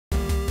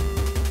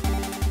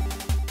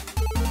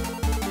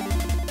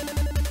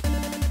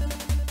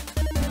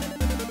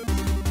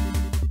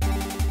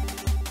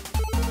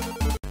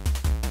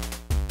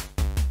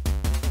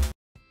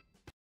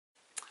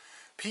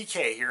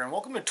PK here, and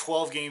welcome to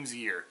 12 Games a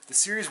Year, the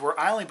series where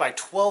I only buy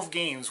 12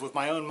 games with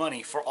my own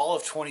money for all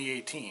of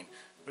 2018,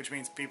 which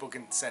means people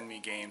can send me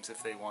games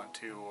if they want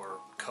to, or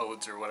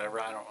codes or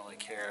whatever. I don't really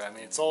care. I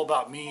mean, it's all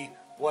about me,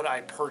 what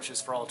I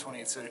purchased for all of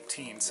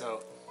 2018.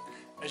 So,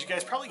 as you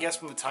guys probably guessed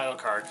from the title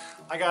card,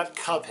 I got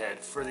Cuphead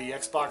for the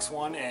Xbox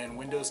One and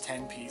Windows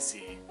 10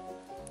 PC.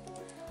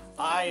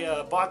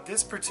 I bought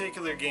this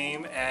particular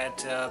game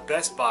at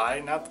Best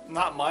Buy,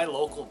 not my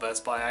local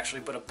Best Buy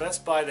actually, but a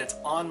Best Buy that's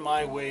on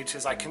my way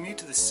to, I commute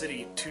to the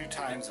city 2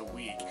 times a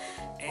week.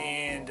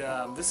 And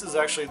this is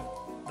actually,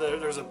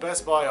 there's a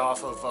Best Buy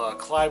off of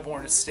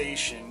Clybourne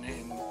Station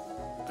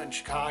in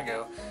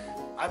Chicago.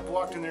 I've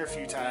walked in there a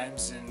few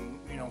times and,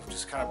 you know,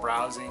 just kind of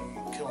browsing,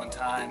 killing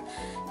time.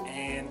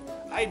 And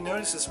I had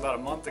noticed this about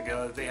a month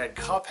ago that they had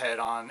Cuphead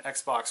on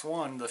Xbox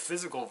One, the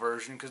physical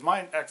version, because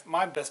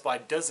my Best Buy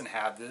doesn't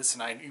have this,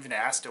 and I even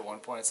asked at one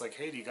point, it's like,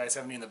 hey, do you guys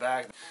have any in the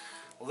back?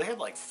 Well, they had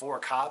like 4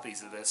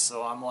 copies of this,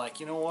 so I'm like,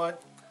 you know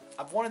what?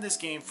 I've wanted this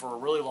game for a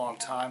really long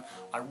time.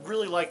 I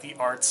really like the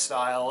art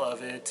style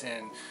of it,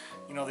 and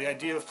you know, the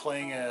idea of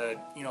playing a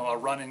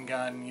run and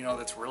gun, you know,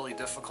 that's really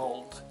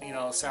difficult, you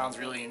know, sounds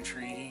really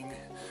intriguing.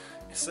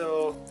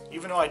 So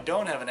even though I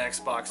don't have an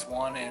Xbox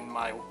One and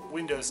my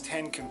Windows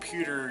 10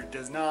 computer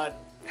does not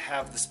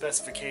have the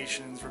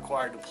specifications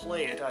required to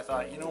play it, I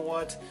thought, you know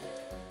what,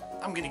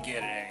 I'm gonna get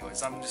it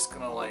anyways. I'm just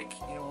gonna, like,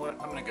 you know what,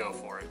 I'm gonna go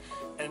for it.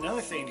 And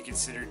another thing to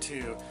consider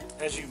too,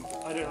 I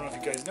don't know if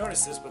you guys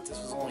noticed this, but this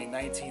was only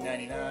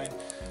 $19.99,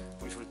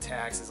 which with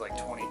tax is like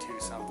 22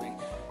 something.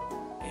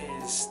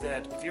 Is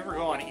that if you ever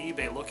go on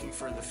eBay looking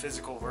for the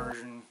physical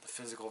version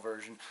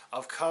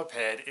of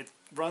Cuphead, it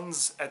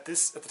runs at the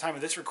time of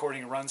this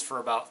recording, it runs for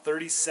about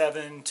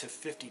 $37 to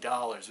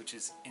 $50, which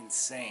is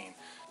insane.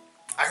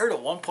 I heard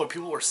at one point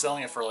people were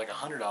selling it for like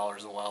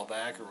 $100 a while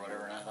back or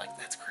whatever, and I was like,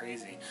 that's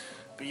crazy.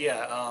 But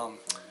yeah,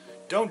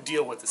 don't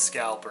deal with the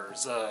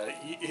scalpers.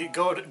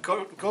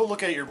 Go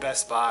look at your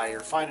Best Buy or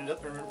find it,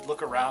 or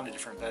look around at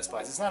different Best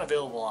Buys. It's not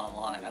available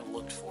online. I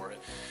looked for it,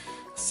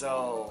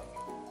 so.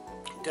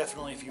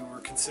 Definitely, if you were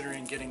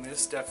considering getting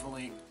this,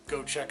 definitely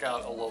go check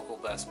out a local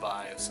Best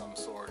Buy of some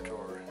sort,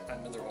 or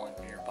another one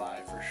nearby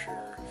for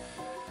sure.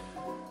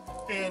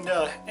 And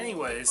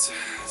anyways,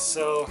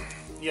 so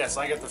yes,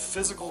 I got the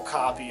physical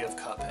copy of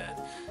Cuphead.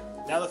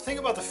 Now the thing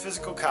about the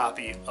physical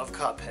copy of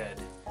Cuphead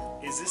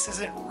is this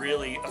isn't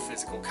really a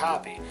physical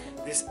copy.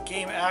 This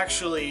game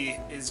actually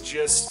is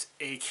just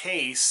a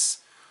case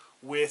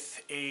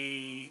with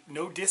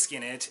no disc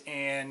in it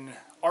and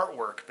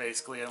artwork,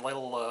 basically, a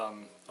little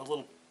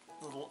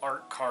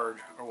art card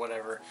or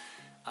whatever.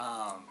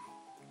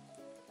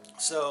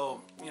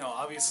 So, you know,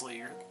 obviously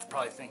you're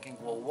probably thinking,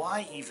 well,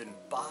 why even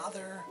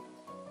bother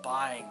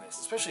buying this?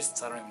 Especially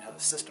since I don't even have the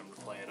system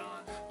to play it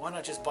on. Why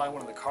not just buy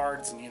one of the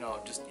cards and, you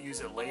know, just use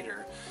it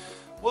later?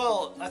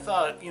 Well, I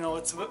thought, you know,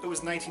 it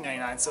was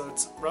 $19.99, so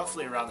it's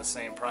roughly around the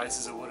same price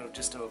as it would have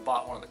just to have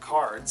bought one of the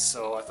cards.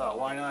 So I thought,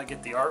 why not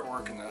get the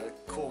artwork and the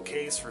cool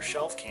case for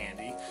shelf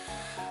candy?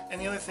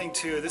 And the other thing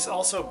too, this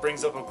also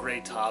brings up a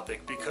great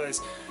topic, because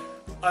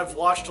I've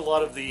watched a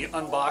lot of the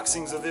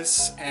unboxings of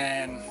this,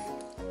 and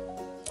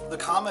the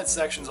comment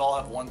sections all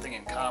have one thing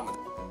in common.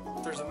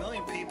 There's a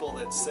million people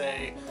that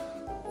say,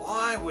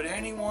 why would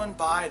anyone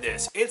buy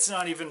this? It's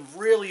not even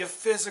really a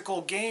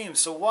physical game,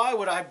 so why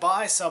would I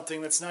buy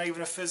something that's not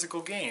even a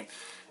physical game?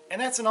 And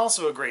that's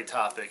also a great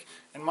topic.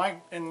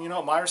 And you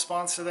know, my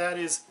response to that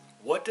is,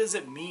 what does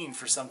it mean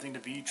for something to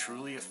be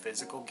truly a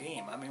physical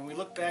game? I mean, we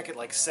look back at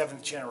like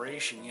 7th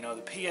generation, you know,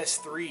 the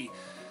PS3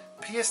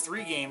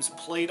 games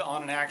played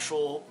on an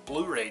actual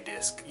Blu-ray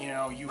disc. You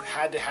know, you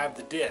had to have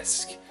the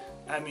disc.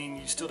 I mean,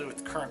 you still do with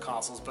the current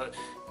consoles, but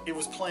it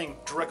was playing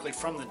directly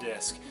from the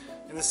disc.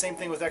 And the same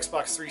thing with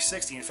Xbox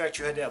 360. In fact,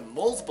 you had to have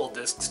multiple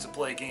discs to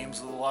play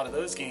games with a lot of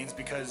those games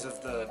because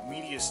of the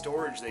media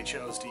storage they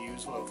chose to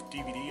use of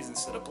DVDs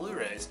instead of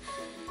Blu-rays.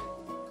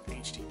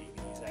 HD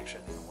DVDs,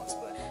 actually, I think it was.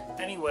 But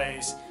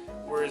anyways,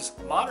 whereas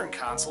modern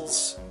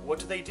consoles, what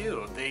do?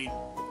 They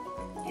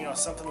you know,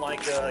 something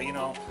like a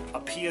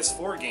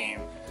PS4 game.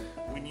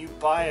 When you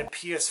buy a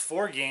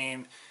PS4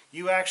 game,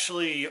 you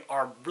actually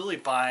are really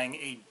buying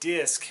a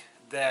disc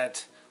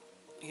that,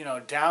 you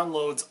know,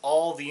 downloads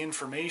all the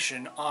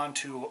information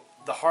onto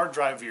the hard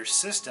drive of your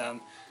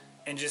system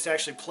and just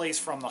actually plays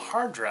from the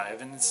hard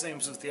drive. And the same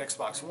as with the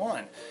Xbox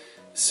One.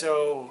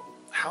 So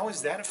how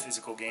is that a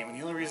physical game? And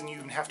the only reason you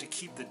even have to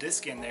keep the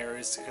disc in there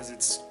is because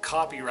it's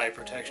copyright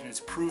protection.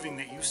 It's proving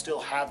that you still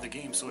have the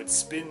game, so it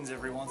spins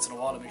every once in a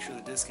while to make sure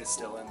the disc is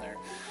still in there,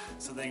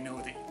 so they know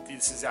that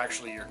this is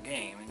actually your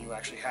game and you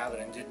actually have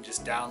it and didn't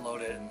just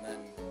download it and then,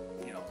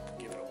 you know,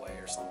 give it away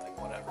or something,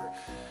 whatever.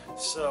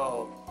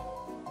 So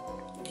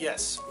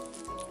yes,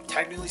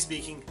 technically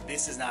speaking,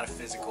 this is not a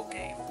physical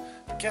game.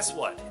 But guess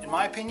what? In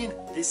my opinion,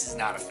 this is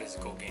not a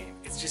physical game.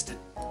 It's just a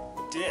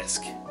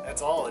disc.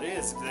 That's all it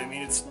is. I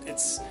mean,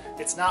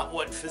 it's not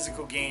what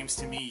physical games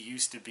to me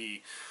used to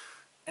be.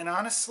 And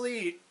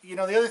honestly, you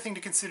know, the other thing to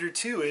consider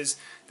too is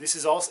this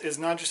is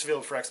not just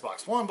available for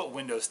Xbox One, but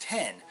Windows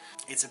 10.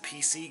 It's a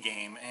PC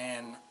game,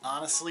 and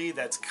honestly,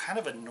 that's kind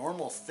of a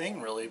normal thing,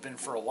 really, been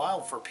for a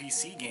while for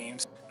PC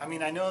games. I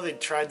mean, I know they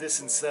tried this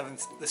in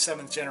the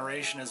seventh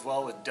generation as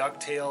well with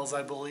DuckTales,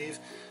 I believe.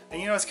 And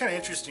you know, it's kind of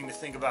interesting to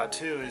think about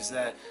too, is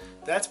that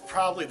that's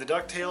probably the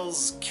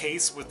DuckTales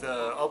case with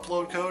the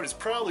upload code is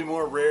probably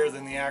more rare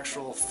than the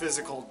actual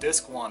physical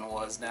disc one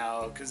was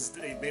now, because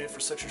they made it for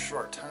such a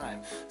short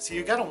time. So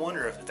you gotta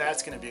wonder if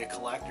that's gonna be a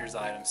collector's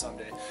item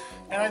someday.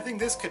 And I think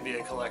this could be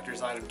a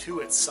collector's item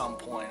too at some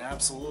point,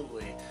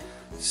 absolutely.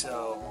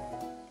 So,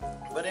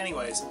 but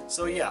anyways,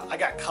 so yeah, I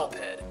got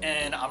Cuphead,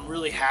 and I'm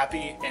really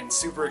happy and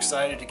super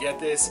excited to get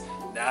this.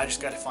 Now I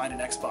just got to find an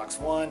Xbox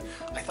One.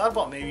 I thought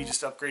about maybe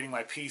just upgrading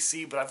my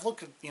PC, but I've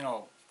looked at, you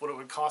know, what it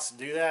would cost to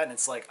do that, and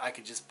it's like I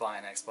could just buy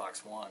an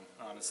Xbox One,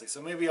 honestly.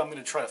 So maybe I'm going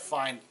to try to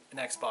find an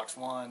Xbox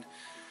One.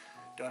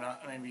 Don't know,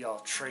 maybe I'll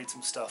trade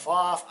some stuff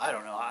off. I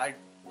don't know.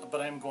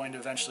 But I'm going to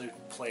eventually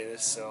play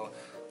this, so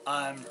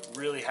I'm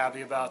really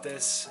happy about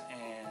this.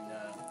 And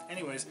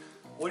anyways,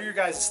 what are your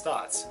guys'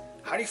 thoughts?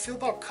 How do you feel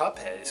about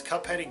Cuphead? Is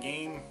Cuphead a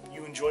game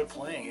you enjoy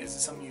playing? Is it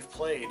something you've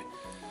played?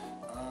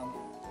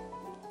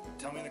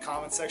 Tell me in the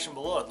comments section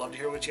below. I'd love to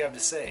hear what you have to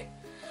say.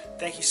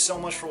 Thank you so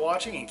much for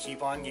watching, and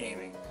keep on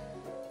gaming.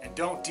 And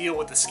don't deal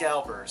with the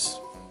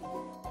scalpers.